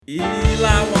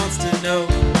Eli wants to know.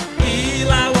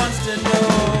 Eli wants to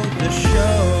know the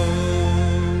show.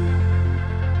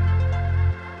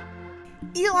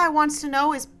 Eli Wants to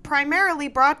Know is primarily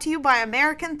brought to you by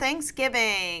American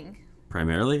Thanksgiving.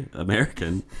 Primarily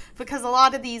American. Because a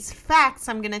lot of these facts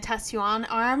I'm going to test you on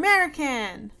are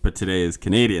American. But today is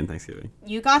Canadian Thanksgiving.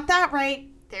 You got that right.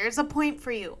 There's a point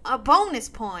for you. A bonus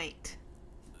point.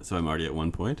 So I'm already at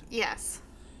 1 point. Yes.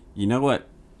 You know what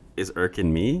is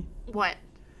irking me? What?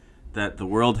 That the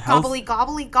World Health... Gobbly,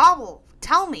 gobbly, gobble.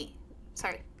 Tell me.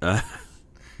 Sorry.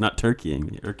 Not turkeying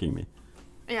me, irking me.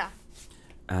 Yeah.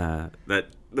 That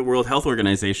the World Health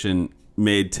Organization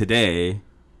made today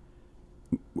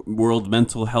World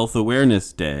Mental Health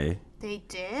Awareness Day. They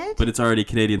did? But it's already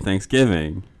Canadian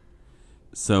Thanksgiving.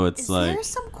 So it's Is like... there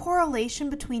some correlation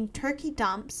between turkey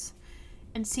dumps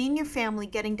and seeing your family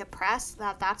getting depressed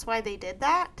that's why they did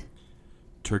that?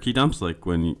 Turkey dumps? Like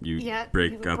when you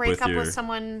break up with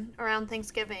someone around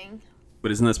Thanksgiving.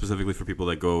 But isn't that specifically for people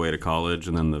that go away to college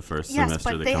and then the first semester Yes,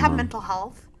 but they they come have home? mental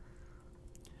health.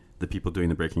 The people doing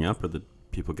the breaking up or the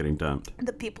people getting dumped?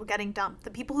 The people getting dumped.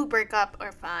 The people who break up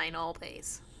are fine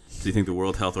always. So you think the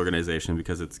World Health Organization,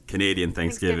 because it's Canadian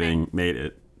Thanksgiving, made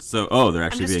it so... Oh, they're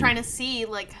actually I'm just trying to see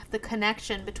like the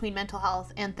connection between mental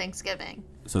health and Thanksgiving.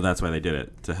 So that's why they did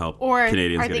it, to help Or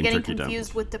Canadians are they getting turkey confused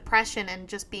dumped. with depression and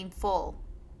just being full?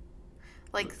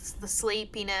 Like the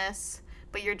sleepiness,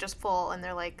 but you're just full and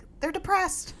they're like, they're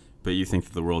depressed. But you think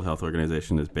that the World Health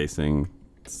Organization is basing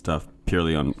stuff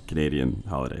purely on Canadian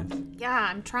holidays? Yeah,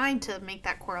 I'm trying to make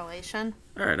that correlation.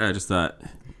 All right, I just thought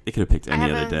they could have picked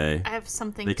any other day. I have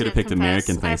something They to could have picked confess.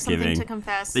 American Thanksgiving. I have something to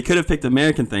confess. They could have picked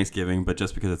American Thanksgiving, but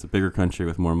just because it's a bigger country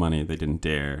with more money, they didn't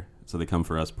dare. So they come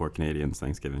for us poor Canadians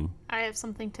Thanksgiving. I have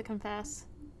something to confess.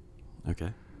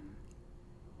 Okay.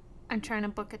 I'm trying to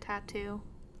book a tattoo.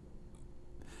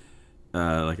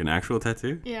 Like an actual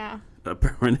tattoo? Yeah. A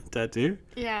permanent tattoo?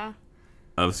 Yeah.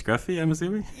 Of Scruffy, I'm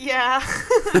assuming? Yeah.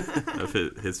 Of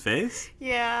his face?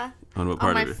 Yeah. On what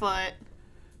part on of my it? foot.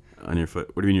 On your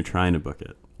foot? What do you mean you're trying to book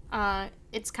it?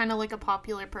 It's kind of like a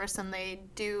popular person.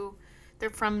 They're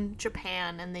from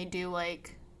Japan and they do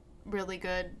like really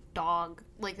good dog.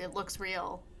 Like it looks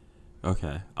real.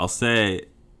 Okay. I'll say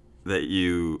that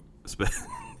you spent...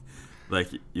 Like,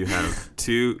 you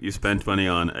spent money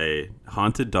on a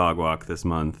haunted dog walk this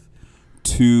month,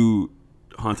 2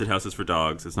 haunted houses for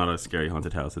dogs. It's not a scary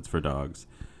haunted house, it's for dogs.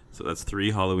 So that's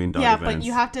 3 Halloween dog events. Yeah, but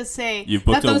you have to say You've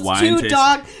booked that a wine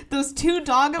those two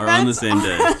dog are on the events same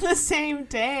day. are on the same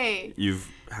day.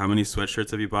 How many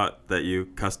sweatshirts have you bought that you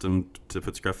custom to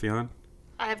put Scruffy on?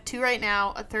 I have 2 right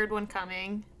now, a third one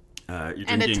coming. You're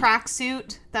and drinking, a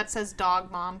tracksuit that says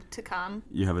dog mom to come.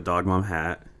 You have a dog mom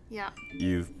hat. Yeah.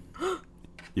 You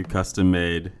custom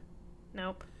made...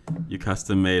 Nope. You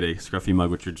custom made a Scruffy mug,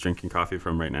 which you're drinking coffee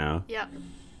from right now. Yep.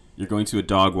 You're going to a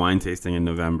dog wine tasting in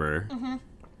November. Mm-hmm.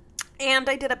 And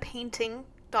I did a painting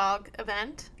dog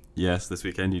event. Yes, this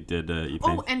weekend you did...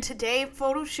 Oh, and today,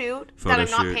 photo shoot that I'm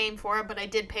not paying for, but I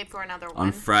did pay for another one.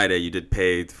 On Friday, you did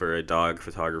pay for a dog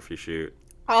photography shoot.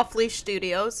 Off Leash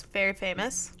Studios, very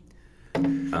famous.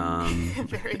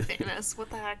 Very famous. What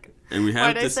the heck? And we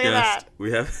have discussed. That?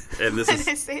 We have, and this Why is.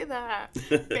 did I say that?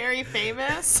 Very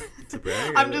famous. It's a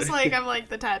brag. I'm like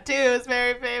the tattoo is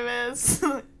very famous.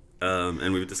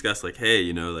 And we've discussed like, hey,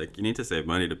 you need to save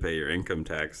money to pay your income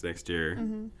tax next year.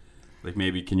 Mm-hmm. Like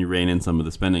maybe can you rein in some of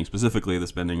the spending, specifically the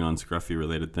spending on Scruffy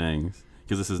related things,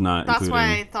 because this is not. That's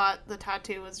why I thought the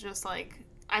tattoo was just like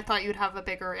I thought you'd have a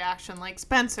bigger reaction, like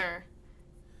Spencer.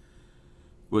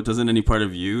 Well, doesn't any part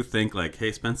of you think like,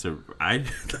 hey, Spencer, I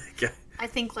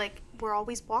think like we're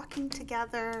always walking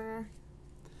together.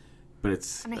 But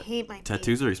it's... And I hate my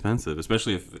tattoos teeth. are expensive,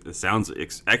 especially if it sounds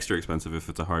extra expensive if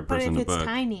it's a hard person to book. But if it's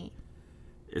tiny.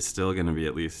 It's still going to be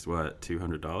at least, what,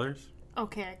 $200?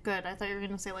 Okay, good. I thought you were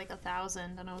going to say like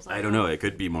 1,000, and I was like... I don't know. It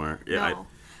could be more. Yeah, no.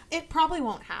 It probably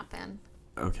won't happen.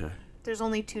 Okay. There's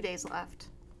only 2 days left.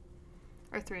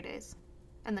 Or 3 days.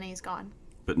 And then he's gone.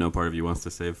 But no part of you wants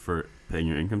to save for paying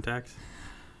your income tax?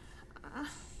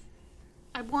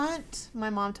 I want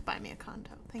my mom to buy me a condo.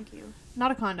 Thank you.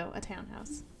 Not a condo, a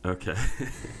townhouse. Okay.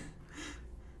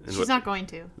 She's not going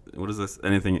to. What does this?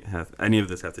 Any of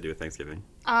this have to do with Thanksgiving?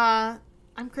 I'm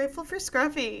grateful for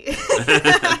Scruffy.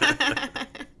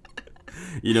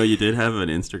 You did have an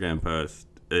Instagram post.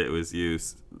 It was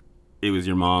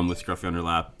your mom with Scruffy on her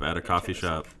lap at a coffee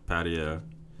shop patio.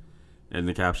 And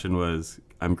the caption was,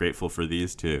 "I'm grateful for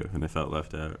these two," and I felt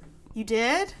left out. You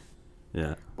did?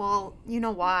 Yeah. Well, you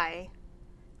know why.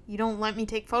 You don't let me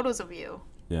take photos of you.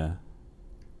 Yeah.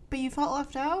 But you felt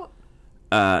left out?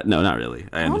 No, not really.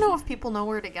 I don't know if people know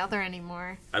we're together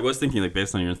anymore. I was thinking, like,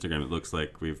 based on your Instagram, it looks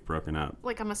like we've broken up.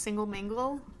 Like I'm a single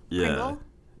mingle? Yeah. Pringle?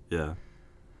 Yeah.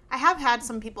 I have had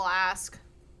some people ask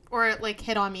or like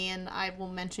hit on me and I will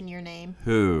mention your name.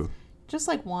 Who? Just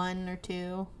like one or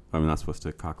two. I'm not supposed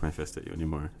to cock my fist at you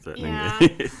anymore. Threatening Yeah.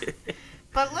 me.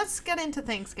 But let's get into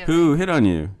Thanksgiving. Who hit on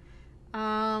you?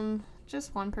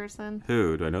 Just one person.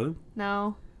 Who? Do I know them?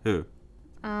 No. Who?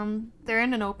 They're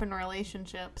in an open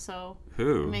relationship, so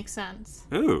Who? it makes sense.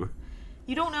 Who?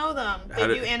 You don't know them. They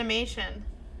do animation.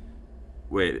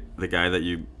 Wait, the guy that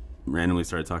you randomly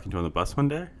started talking to on the bus one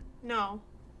day? No.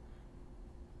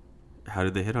 How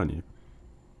did they hit on you?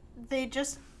 They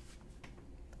just...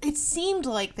 It seemed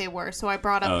like they were, so I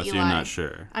brought up Oh, Eli. so you're not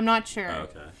sure. I'm not sure. Oh,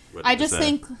 okay. What did I you just say?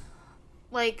 think,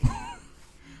 like...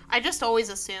 I just always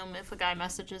assume if a guy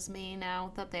messages me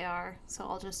now that they are, so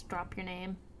I'll just drop your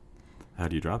name. How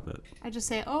do you drop it? I just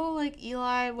say, oh, like,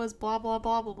 Eli was blah, blah,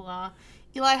 blah, blah, blah.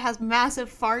 Eli has massive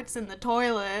farts in the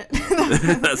toilet.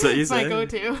 That's what you say? My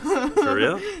go-to. For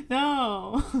real?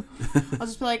 No. I'll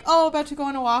just be like, oh, about to go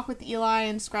on a walk with Eli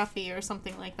and Scruffy or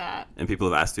something like that. And people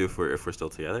have asked you if we're still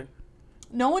together?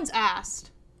 No one's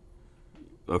asked.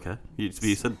 Okay. You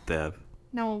said they have.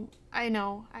 No, I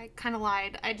know. I kind of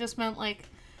lied. I just meant, like,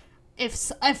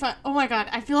 if I, oh my God,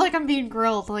 I feel like I'm being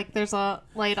grilled. Like, there's a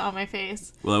light on my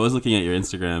face. Well, I was looking at your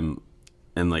Instagram,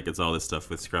 and, like, it's all this stuff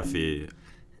with Scruffy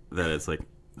that it's like,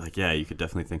 yeah, you could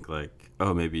definitely think, like,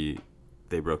 oh, maybe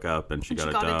they broke up and she got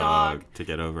a dog to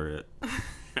get over it.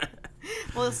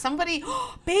 Well, somebody...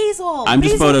 Basil! I'm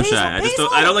just photo Basil, shy. Basil!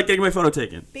 I don't like getting my photo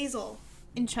taken. Basil.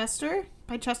 In Chester,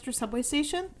 by Chester subway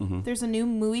station, Mm-hmm. there's a new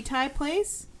Muay Thai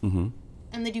place, Mm-hmm.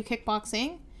 and they do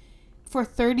kickboxing. For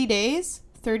 30 days,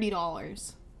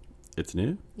 $30. It's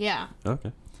new? Yeah.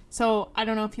 Okay. So, I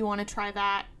don't know if you want to try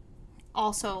that.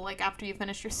 Also, like, after you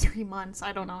finish your 3 months,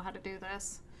 I don't know how to do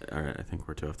this. All right, I think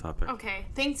we're too off topic. Okay,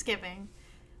 Thanksgiving.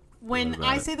 What When about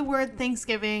I it? say the word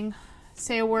Thanksgiving,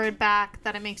 say a word back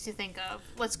that it makes you think of.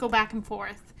 Let's go back and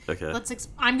forth. Okay.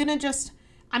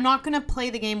 I'm not gonna play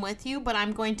the game with you, but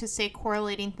I'm going to say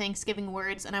correlating Thanksgiving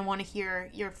words, and I want to hear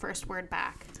your first word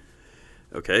back.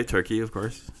 Okay, turkey, of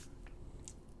course.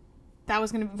 That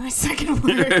was gonna be my second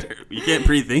word. You can't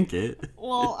pre-think it.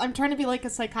 Well, I'm trying to be like a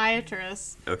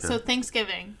psychiatrist. Okay. So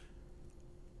Thanksgiving.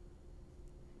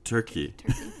 Turkey.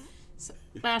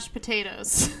 Mashed potatoes.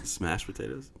 Smashed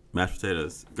potatoes. Mashed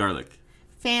potatoes. Garlic.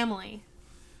 Family.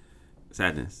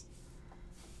 Sadness.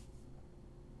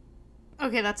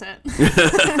 Okay, that's it.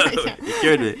 You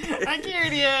cured me. I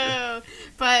cured you.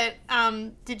 But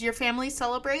did your family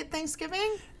celebrate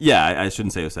Thanksgiving? Yeah, I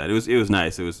shouldn't say it was sad. It was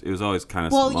nice. It was always kind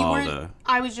of Well, small. you weren't.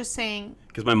 I was just saying.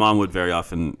 Because my mom would very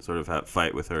often sort of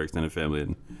fight with her extended family,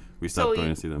 and we stopped So going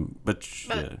you- to see them. But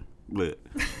yeah, bleh.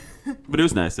 But it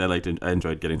was nice. I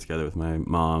enjoyed getting together with my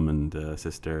mom and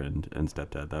sister and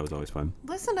stepdad. That was always fun.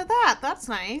 Listen to that. That's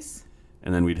nice.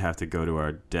 And then we'd have to go to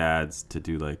our dad's to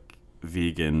do like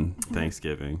vegan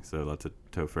Thanksgiving. So lots of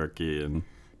tofurkey and.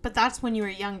 But that's when you were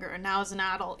younger. Now as an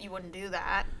adult, you wouldn't do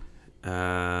that.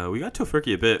 We got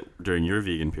tofurkey a bit during your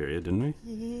vegan period, didn't we?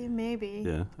 Yeah, maybe.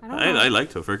 Yeah, I don't know. I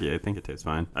like tofurkey. I think it tastes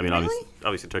fine. I mean, Really?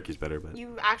 obviously turkey's better, but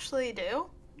You actually do?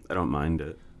 I don't mind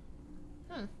it.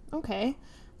 Okay.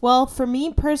 Well, for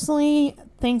me personally,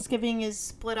 Thanksgiving is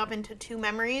split up into two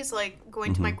memories, like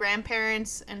going to my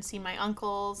grandparents and see my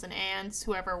uncles and aunts,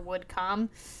 whoever would come.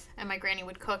 And my granny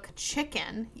would cook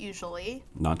chicken, usually.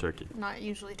 Not turkey. Not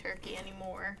usually turkey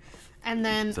anymore. And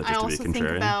then Is that I just to be also think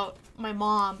contrarian? about my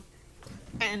mom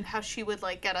and how she would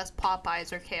like get us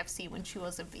Popeyes or KFC when she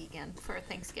was a vegan for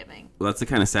Thanksgiving. Well, that's the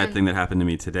kind of sad And- thing that happened to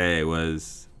me today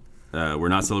was we're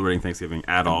not celebrating Thanksgiving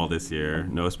at all this year.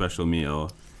 No special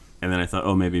meal. And then I thought,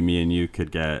 oh, maybe me and you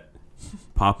could get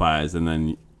Popeyes. And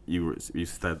then you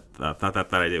thought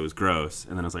that idea was gross.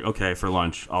 And then I was like, okay, for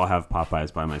lunch, I'll have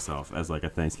Popeyes by myself as like a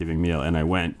Thanksgiving meal. And I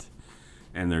went,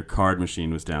 and their card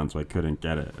machine was down, so I couldn't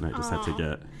get it. And I just had to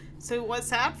get... So it was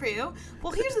sad for you.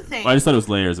 Well, here's the thing. Well, I just thought it was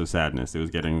layers of sadness. It was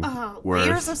getting worse.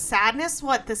 Layers of sadness?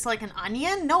 What, this like an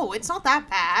onion? No, it's not that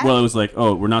bad. Well, it was like,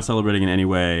 oh, we're not celebrating in any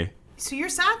way. So you're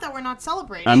sad that we're not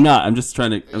celebrating. I'm not. I'm just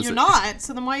trying to... You're not.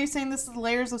 So then why are you saying this is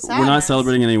layers of sadness? We're not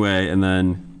celebrating anyway, and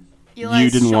then Eli's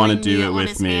you didn't want to showing do me it on with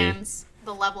his me. hands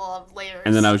the level of layers.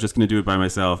 And then I was just going to do it by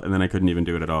myself, and then I couldn't even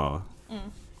do it at all.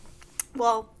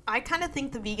 Well, I kind of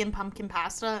think the vegan pumpkin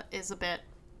pasta is a bit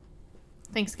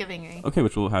Thanksgiving-y. Okay,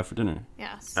 which we'll have for dinner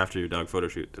Yes. after your dog photo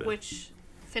shoot today. Which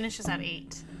finishes at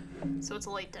 8. So it's a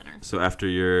late dinner. So after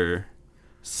your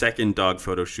second dog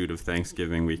photo shoot of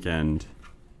Thanksgiving weekend,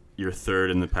 your third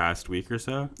in the past week or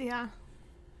so, Yeah.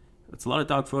 that's a lot of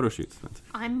dog photo shoots.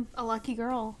 I'm a lucky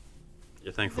girl.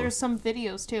 You're thankful. There's some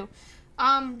videos too.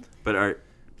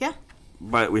 Yeah.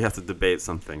 But we have to debate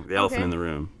something. The elephant Okay. in the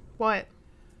room. What?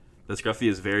 That Scruffy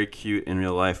is very cute in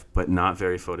real life, but not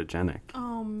very photogenic.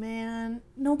 Oh man,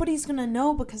 nobody's gonna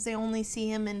know because they only see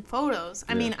him in photos.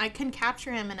 I Yeah. mean, I can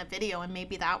capture him in a video and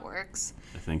maybe that works.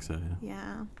 I think so, yeah.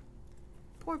 Yeah.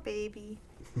 Poor baby.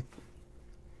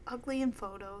 Ugly in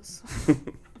photos.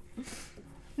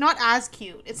 Not as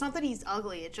cute. It's not that he's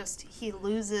ugly. It just he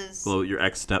loses. Well, your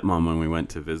ex-stepmom, when we went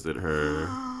to visit her,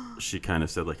 she kind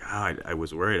of said, like, I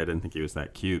was worried. I didn't think he was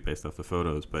that cute based off the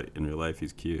photos, but in real life,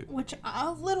 he's cute. Which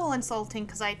a little insulting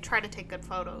because I try to take good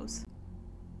photos.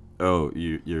 Oh,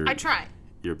 I try.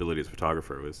 your ability as a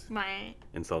photographer was My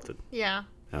insulted. yeah.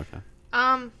 Okay.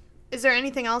 Is there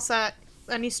anything else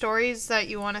any stories that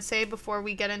you want to say before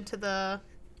we get into the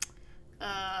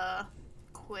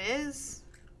quiz?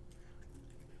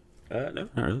 No, not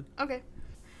really. Okay.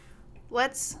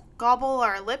 Let's gobble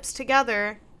our lips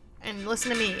together and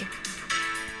listen to me.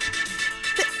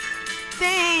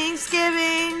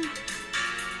 Thanksgiving.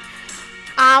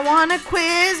 I want to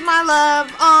quiz my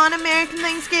love on American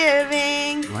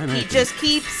Thanksgiving. Why He American? just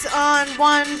keeps on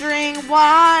wondering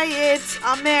why it's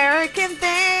American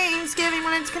Thanksgiving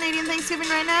when it's Canadian Thanksgiving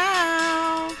right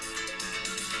now.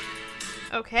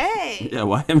 Okay. Yeah,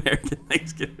 why American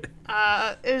Thanksgiving?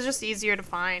 It was just easier to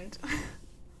find.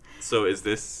 So is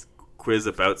this quiz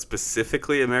about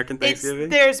specifically American Thanksgiving?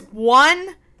 There's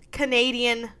one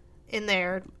Canadian in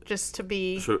there just to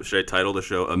be Should I title the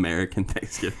show American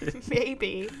Thanksgiving?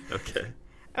 maybe. Okay.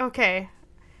 Okay.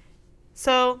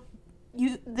 So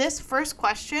this first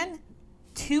question,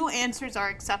 2 answers are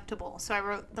acceptable. So I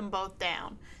wrote them both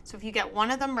down. So if you get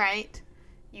one of them right,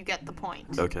 you get the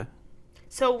point. Okay.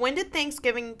 So when did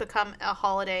Thanksgiving become a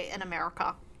holiday in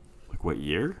America? Like what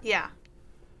year? Yeah.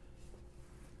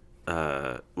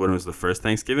 When was the first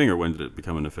Thanksgiving, or when did it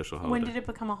become an official holiday? When did it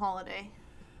become a holiday?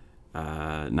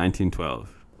 1912.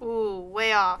 Ooh,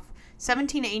 way off.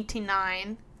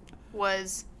 1789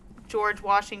 was George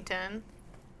Washington.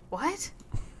 What?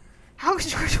 How was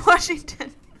George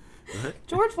Washington? What?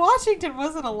 George Washington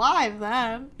wasn't alive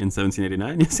then. In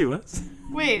 1789? Yes, he was.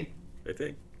 Wait. I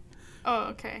think. Oh,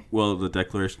 okay. Well, the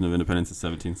Declaration of Independence is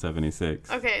 1776.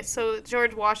 Okay, so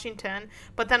George Washington.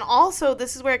 But then also,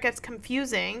 this is where it gets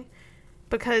confusing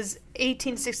because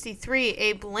 1863,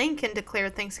 Abe Lincoln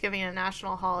declared Thanksgiving a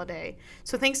national holiday.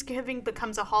 So Thanksgiving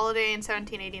becomes a holiday in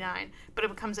 1789, but it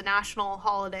becomes a national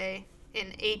holiday in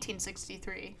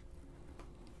 1863.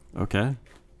 Okay.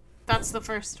 That's the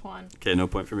first one. Okay, no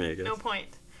point for me, I guess. No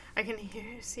point. I can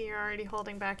see you're already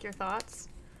holding back your thoughts.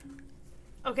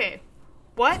 Okay.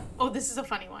 What? Oh, this is a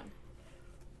funny one.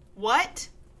 What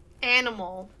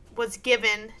animal was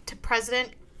given to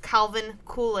President Calvin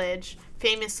Coolidge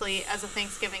famously as a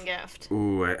Thanksgiving gift?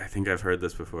 Ooh, I think I've heard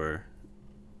this before.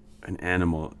 An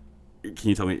animal. Can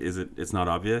you tell me, it's not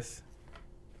obvious?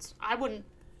 I wouldn't.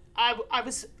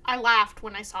 I laughed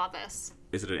when I saw this.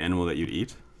 Is it an animal that you'd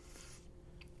eat?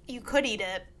 You could eat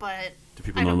it, but Do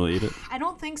people I don't- normally eat it? I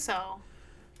don't think so.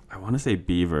 I want to say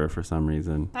beaver for some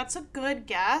reason. That's a good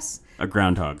guess. A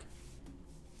groundhog.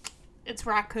 It's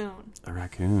raccoon. A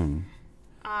raccoon.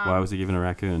 Why was he given a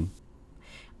raccoon?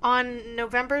 On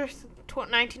November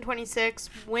 1926,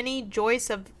 Winnie Joyce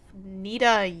of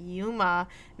Nita, Yuma,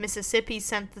 Mississippi,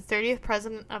 sent the 30th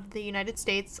President of the United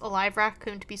States a live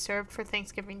raccoon to be served for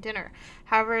Thanksgiving dinner.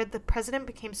 However, the President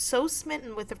became so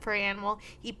smitten with the furry animal,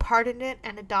 he pardoned it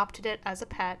and adopted it as a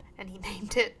pet, and he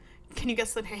named it... Can you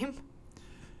guess the name?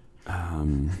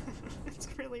 It's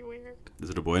really weird. Is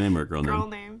it a boy name or a girl Girl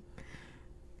name?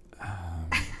 name.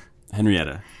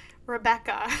 Henrietta.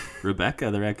 Rebecca.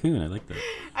 Rebecca the raccoon. I like that.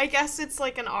 I guess it's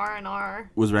like an R and R.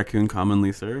 Was raccoon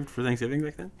commonly served for Thanksgiving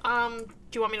back then?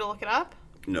 Do you want me to look it up?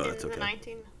 No, In that's the okay.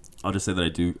 19... I'll just say that I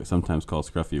do sometimes call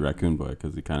Scruffy Raccoon Boy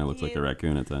because he kind of looks like a You-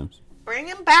 raccoon at times. Bring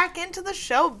him back into the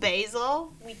show,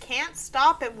 Basil. We can't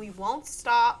stop and we won't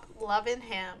stop loving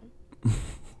him.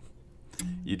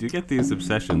 You do get these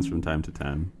obsessions from time to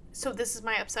time, So this is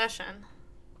my obsession.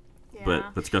 Yeah.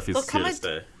 but Scruffy's There'll come here to a-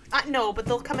 stay. No, but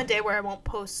there'll come a day where I won't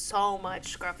post so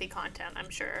much Scruffy content, I'm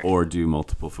sure. Or do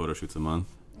multiple photo shoots a month.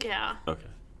 Yeah. Okay.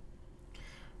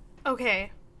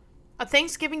 Okay. A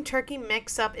Thanksgiving turkey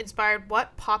mix-up inspired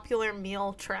what popular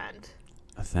meal trend?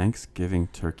 A Thanksgiving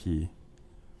turkey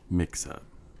mix-up.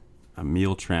 A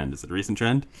meal trend. Is it a recent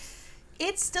trend?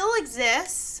 It still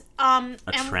exists. A and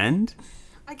trend?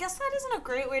 I guess that isn't a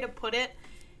great way to put it.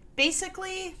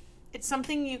 Basically, it's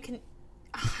something you can...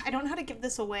 I don't know how to give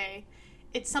this away.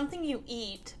 It's something you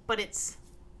eat, but it's...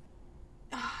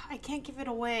 I can't give it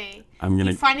away.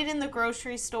 You find it in the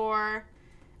grocery store.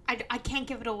 I can't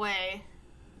give it away.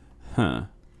 Huh.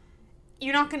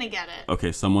 You're not gonna get it.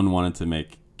 Okay, someone wanted to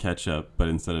make ketchup, but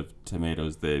instead of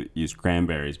tomatoes, they used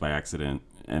cranberries by accident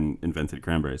and invented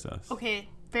cranberry sauce. Okay,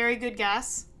 very good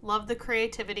guess. Love the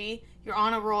creativity. You're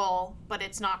on a roll, but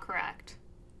it's not correct.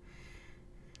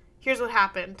 Here's what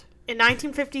happened. In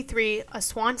 1953, a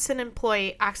Swanson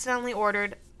employee accidentally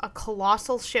ordered a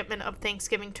colossal shipment of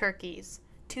Thanksgiving turkeys,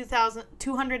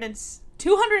 200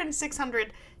 and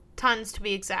 600 tons to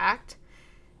be exact.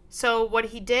 So what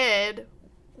he did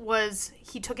was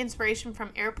he took inspiration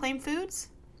from airplane foods,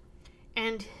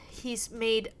 and he's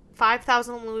made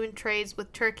 5,000 aluminum trays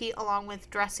with turkey along with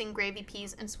dressing, gravy,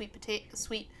 peas, and sweet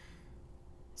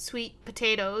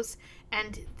potatoes.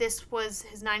 And this was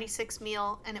his 96th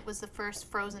meal, and it was the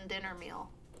first frozen dinner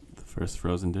meal. The first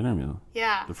frozen dinner meal.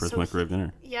 Yeah. The first microwave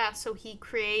dinner. Yeah, so he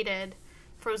created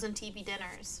frozen TV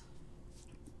dinners.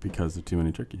 Because of too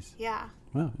many turkeys. Yeah.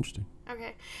 Wow, interesting.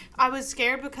 Okay. I was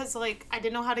scared because, like, I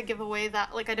didn't know how to give away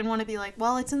that. Like, I didn't want to be like,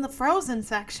 well, it's in the frozen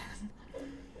section.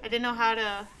 I didn't know how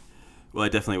to... Well, I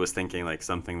definitely was thinking, like,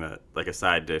 something that, like, a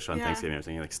side dish on Thanksgiving. I was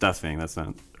thinking, like, stuffing. That's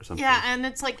not... Or something. Yeah, and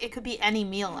it's like, it could be any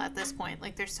meal at this point.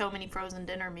 Like, there's so many frozen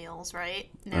dinner meals, right?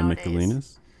 Nowadays. And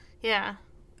Michelina's? Yeah.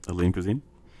 A lean cuisine?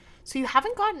 So you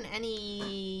haven't gotten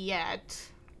any yet,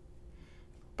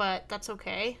 but that's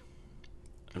okay.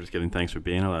 I'm just kidding. Thanks for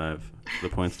being alive. The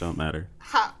points don't matter.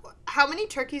 How many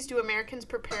turkeys do Americans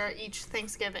prepare each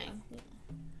Thanksgiving?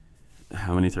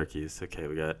 How many turkeys? Okay,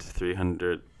 we got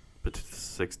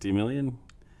 360 million.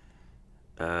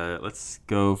 Let's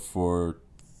go for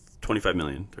 25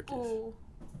 million turkeys. Ooh.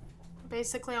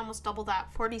 Basically almost double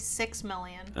that. 46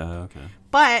 million. Okay.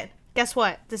 But guess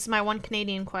what? This is my one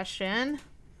Canadian question.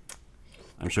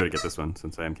 I'm sure to get this one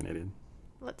since I am Canadian.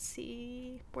 Let's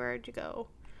see. Where'd you go?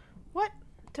 What?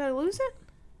 Did I lose it?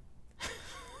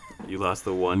 You lost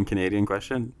the one Canadian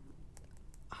question?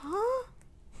 Huh?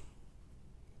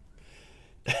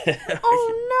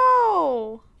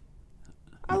 Oh no!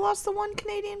 I lost the one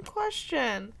Canadian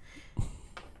question.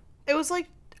 It was like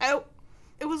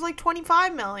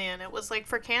 25 million. It was like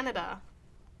for Canada.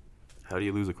 How do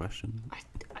you lose a question?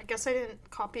 I guess I didn't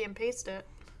copy and paste it.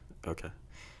 Okay.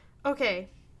 Okay.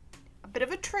 A bit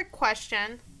of a trick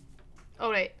question.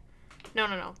 Oh wait.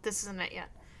 No. This isn't it yet.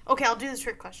 Okay, I'll do this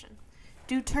trick question.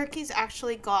 Do turkeys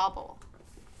actually gobble?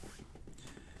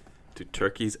 Do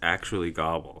turkeys actually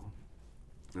gobble?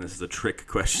 And this is a trick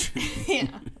question.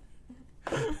 Yeah.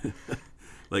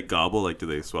 Like gobble? Like do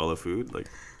they swallow food? Like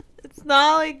It's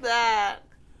not like that.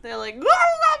 They're like gobble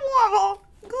gobble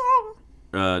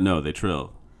gobble. No, they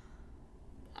trill.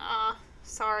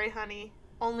 Sorry, honey.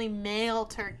 Only male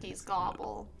turkeys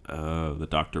gobble. Oh, the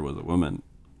doctor was a woman.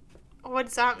 What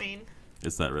does that mean?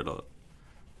 It's that riddle.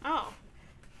 Oh.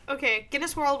 Okay,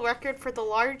 Guinness World Record for the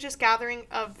largest gathering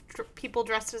of people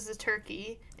dressed as a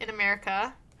turkey in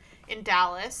America, in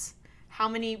Dallas. How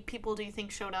many people do you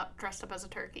think showed up dressed up as a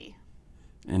turkey?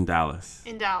 In Dallas.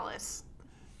 In Dallas.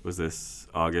 Was this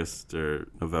August or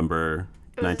November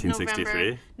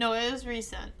 1963? No, it was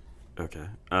recent. Okay.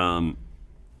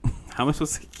 How am I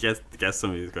supposed to guess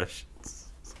some of these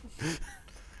questions?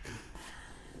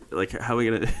 Like, how are we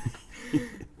gonna...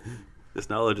 This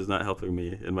knowledge is not helping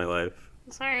me in my life.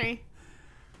 Sorry.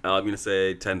 I'm gonna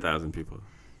say 10,000 people.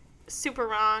 Super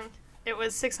wrong. It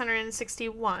was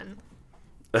 661.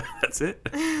 That's it?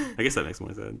 I guess that makes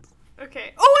more sense.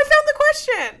 Okay. Oh, I found the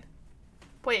question!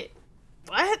 Wait.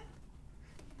 What?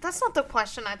 That's not the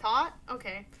question I thought.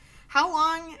 Okay. How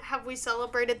long have we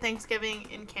celebrated Thanksgiving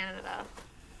in Canada?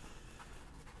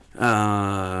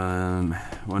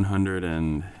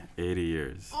 180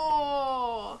 years.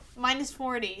 Oh, minus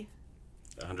 40.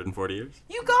 140 years?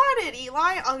 You got it,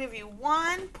 Eli. I'll give you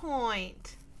 1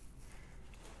 point.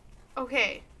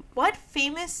 Okay. What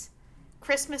famous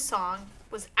Christmas song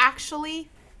was actually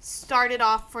started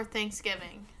off for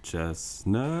Thanksgiving?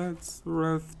 Chestnuts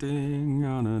roasting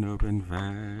on an open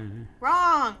fire.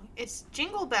 Wrong. It's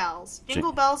Jingle Bells.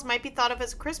 Jingle Bells might be thought of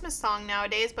as a Christmas song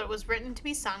nowadays, but it was written to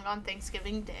be sung on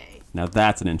Thanksgiving Day. Now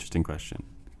that's an interesting question.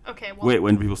 Okay, well... Wait,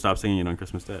 when do people stop singing it on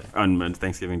Christmas Day? On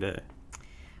Thanksgiving Day?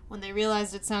 When they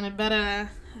realized it sounded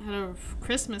better at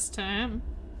Christmas time.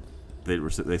 They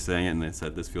sang it and they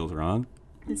said, this feels wrong?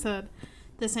 They said,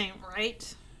 this ain't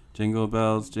right. Jingle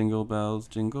bells, jingle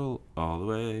all the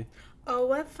way. Oh,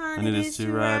 what fun And it is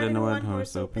to ride in a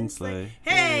one-horse open sleigh.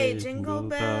 Hey, jingle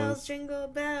bells, jingle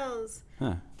bells.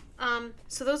 Huh.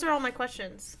 So those are all my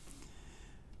questions.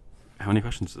 How many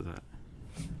questions is that?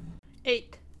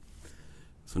 8.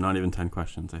 So not even 10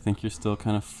 questions. I think you're still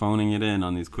kind of phoning it in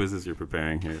on these quizzes you're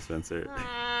preparing here, Spencer.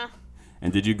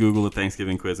 And did you Google a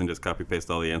Thanksgiving quiz and just copy-paste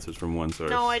all the answers from one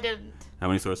source? No, I didn't. How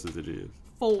many sources did you use?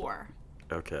 4.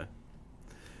 Okay.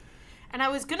 And I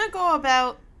was going to go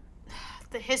about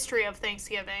the history of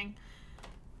Thanksgiving,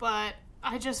 but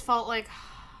I just felt like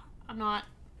I'm not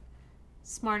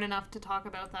smart enough to talk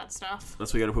about that stuff.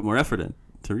 That's why we got to put more effort in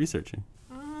to researching.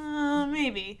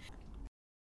 Maybe.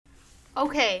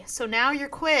 Okay, so now your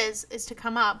quiz is to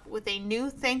come up with a new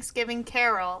Thanksgiving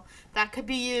carol that could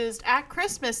be used at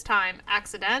Christmas time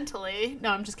accidentally. No,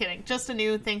 I'm just kidding. Just a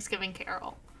new Thanksgiving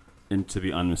carol. And to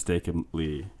be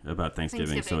unmistakably about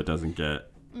Thanksgiving. So it doesn't get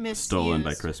Misused. Stolen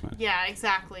by Christmas. Yeah,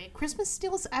 exactly. Christmas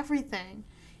steals everything.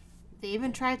 They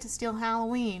even tried to steal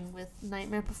Halloween with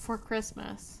Nightmare Before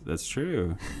Christmas. That's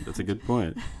true. That's a good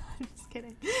point. I'm just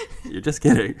kidding. You're just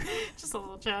kidding. Just a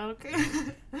little joke.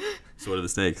 So what are the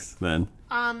stakes then?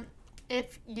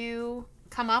 If you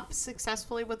come up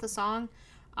successfully with a song,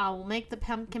 we'll make the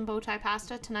pumpkin bow tie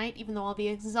pasta tonight, even though I'll be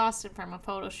exhausted from a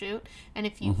photo shoot. And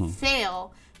if you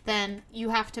fail, then you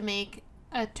have to make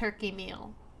a turkey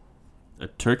meal. A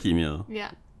turkey meal?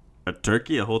 Yeah. A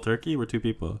turkey? A whole turkey? We're 2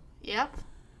 people. Yep.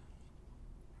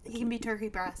 It can be turkey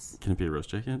breasts. Can it be a roast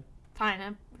chicken? Fine,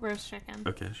 a roast chicken.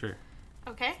 Okay, sure.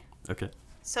 Okay? Okay.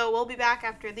 So we'll be back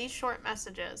after these short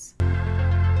messages.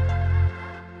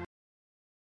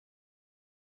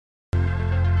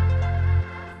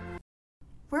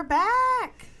 We're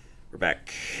back! We're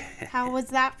back. How was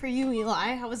that for you,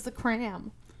 Eli? How was the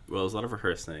cram? Well, it was a lot of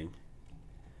rehearsing.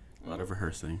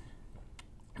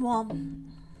 Well,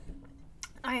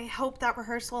 I hope that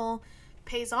rehearsal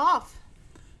pays off.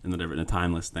 And that I've written a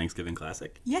timeless Thanksgiving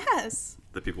classic Yes.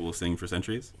 that people will sing for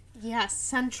centuries Yes,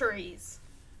 centuries.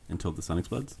 until the sun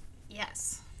explodes?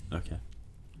 Yes. Okay.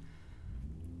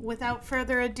 Without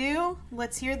further ado,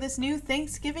 let's hear this new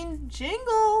Thanksgiving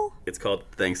jingle. It's called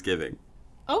Thanksgiving.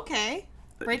 Okay.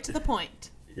 Right to the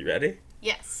point. You ready?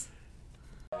 Yes.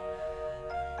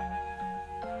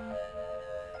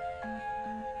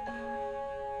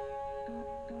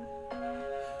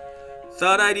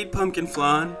 Thought I'd eat pumpkin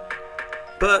flan,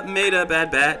 but made a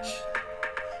bad batch.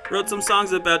 Wrote some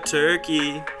songs about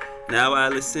turkey, now I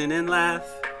listen and laugh.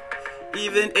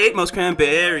 Even ate most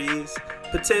cranberries,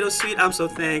 potato sweet, I'm so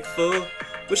thankful.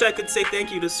 Wish I could say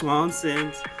thank you to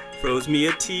Swanson's. Froze me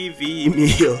a TV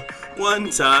meal. One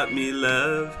taught me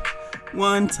love,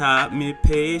 one taught me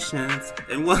patience,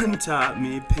 and one taught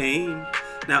me pain.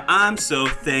 Now I'm so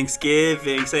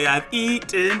Thanksgiving, say I've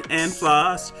eaten and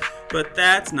flossed, but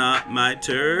that's not my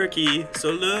turkey,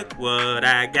 so look what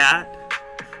I got.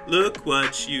 Look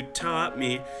what you taught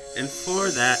me, and for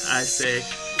that I say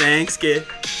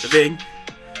Thanksgiving,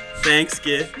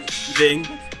 Thanksgiving,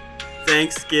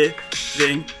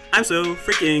 Thanksgiving. I'm so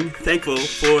freaking thankful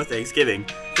for Thanksgiving.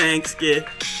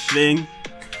 Thanksgiving,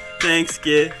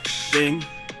 Thanksgiving,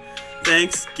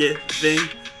 Thanksgiving.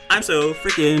 I'm so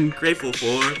freaking grateful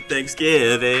for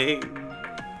Thanksgiving.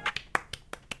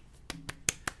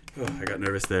 Oh, I got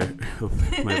nervous there. Hope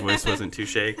my voice wasn't too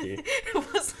shaky.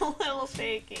 It was a little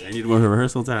shaky. I need more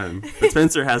rehearsal time. But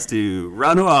Spencer has to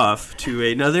run off to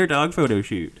another dog photo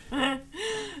shoot.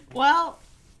 Well,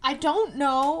 I don't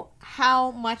know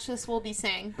how much this will be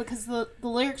sang because the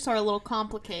lyrics are a little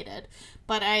complicated,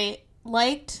 but I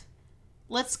liked,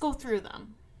 let's go through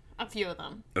them, a few of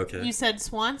them. Okay. You said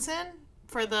Swanson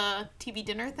for the TV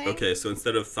dinner thing? Okay, so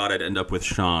instead of thought I'd end up with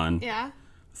Sean, Yeah.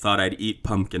 thought I'd eat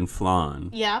pumpkin flan.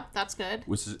 Yeah, that's good.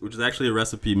 Which is actually a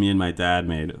recipe me and my dad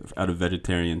made out of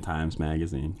Vegetarian Times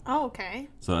magazine. Oh, okay.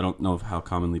 So I don't know how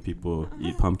commonly people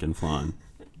eat pumpkin flan.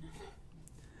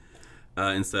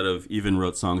 Instead of even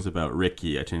wrote songs about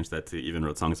Ricky, I changed that to even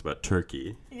wrote songs about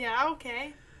turkey. Yeah,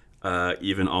 okay.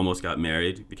 Even almost got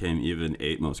married, became even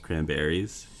ate most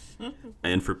cranberries.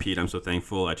 And for Pete, I'm so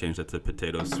thankful, I changed that to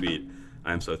potato sweet.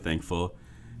 I'm so thankful.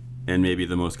 And maybe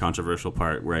the most controversial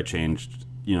part where I changed,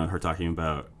 her talking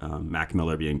about Mac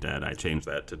Miller being dead, I changed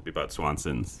that to be about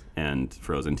Swanson's and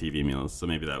frozen TV meals. So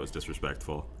maybe that was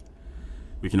disrespectful.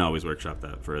 We can always workshop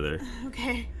that further.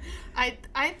 Okay. I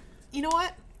you know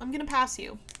what? I'm going to pass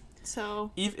you.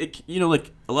 So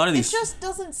Like a lot of these... It just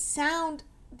doesn't sound...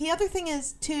 The other thing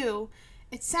is, too,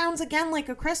 it sounds again like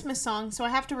a Christmas song, so I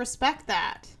have to respect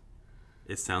that.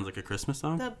 It sounds like a Christmas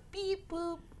song? The beep,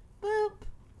 boop, boop.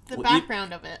 The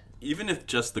background of it. Even if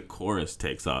just the chorus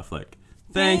takes off, like,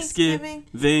 Thanksgiving.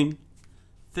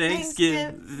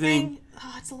 Thanksgiving.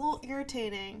 Oh, it's a little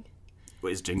irritating.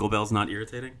 Wait, is Jingle Bells not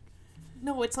irritating?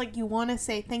 No, it's like you want to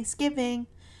say Thanksgiving,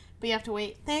 but you have to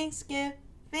wait. Thanksgiving.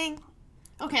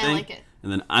 Okay, I like it.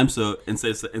 And then I'm so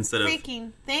instead of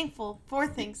Freaking thankful for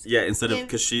Thanksgiving. Yeah, instead of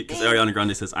because Ariana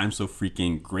Grande says I'm so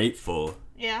freaking grateful.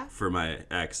 Yeah. For my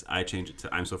ex, I change it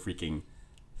to I'm so freaking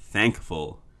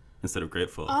thankful instead of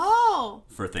grateful. Oh.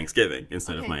 For Thanksgiving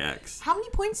instead of my ex. How many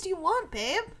points do you want,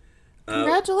 babe?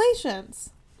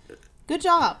 Congratulations. Good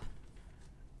job.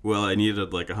 Well, I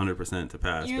needed like 100% to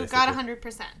pass. You basically. got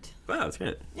 100%. Wow, that's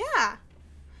great. Yeah.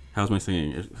 How's my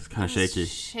singing? It's kind of shaky.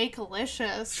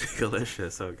 Shakelicious.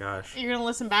 Delicious. Oh gosh. You're gonna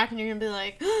listen back and you're gonna be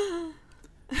like,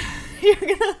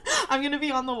 I'm gonna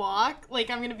be on the walk. Like,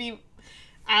 I'm gonna be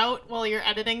out while you're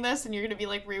editing this, and you're gonna be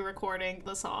like re-recording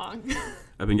the song.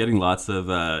 I've been getting lots of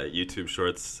YouTube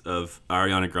shorts of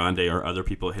Ariana Grande or other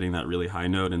people hitting that really high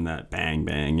note and that bang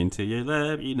bang into your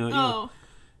love, you know. Oh.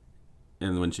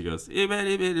 And when she goes,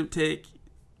 take,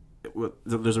 well,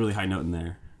 there's a really high note in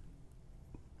there.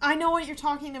 I know what you're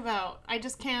talking about. I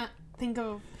just can't think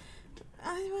of.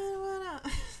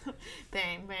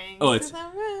 Bang bang. Oh, it's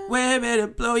we're ready to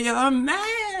blow your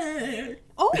mind.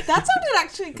 Oh, that sounded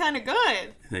actually kind of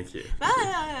good. Thank you.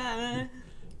 Ah.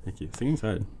 Thank you. Singing's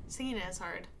hard. Singing is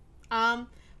hard.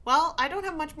 Well, I don't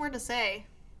have much more to say.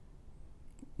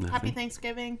 Nothing. Happy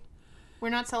Thanksgiving. We're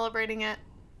not celebrating it.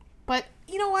 But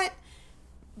you know what?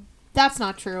 That's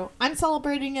not true. I'm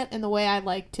celebrating it in the way I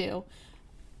like to.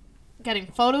 Getting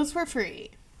photos for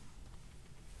free.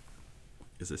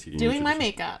 Is this your Doing my tradition?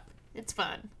 makeup. It's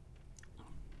fun.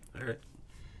 All right.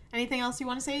 Anything else you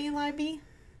want to say, Eli B?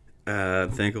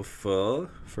 Thankful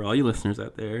for all you listeners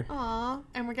out there. Aw,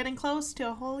 and we're getting close to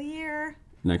a whole year.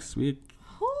 Next week.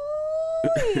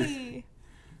 Holy!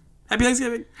 Happy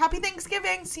Thanksgiving. Happy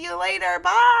Thanksgiving. See you later.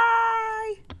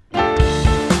 Bye.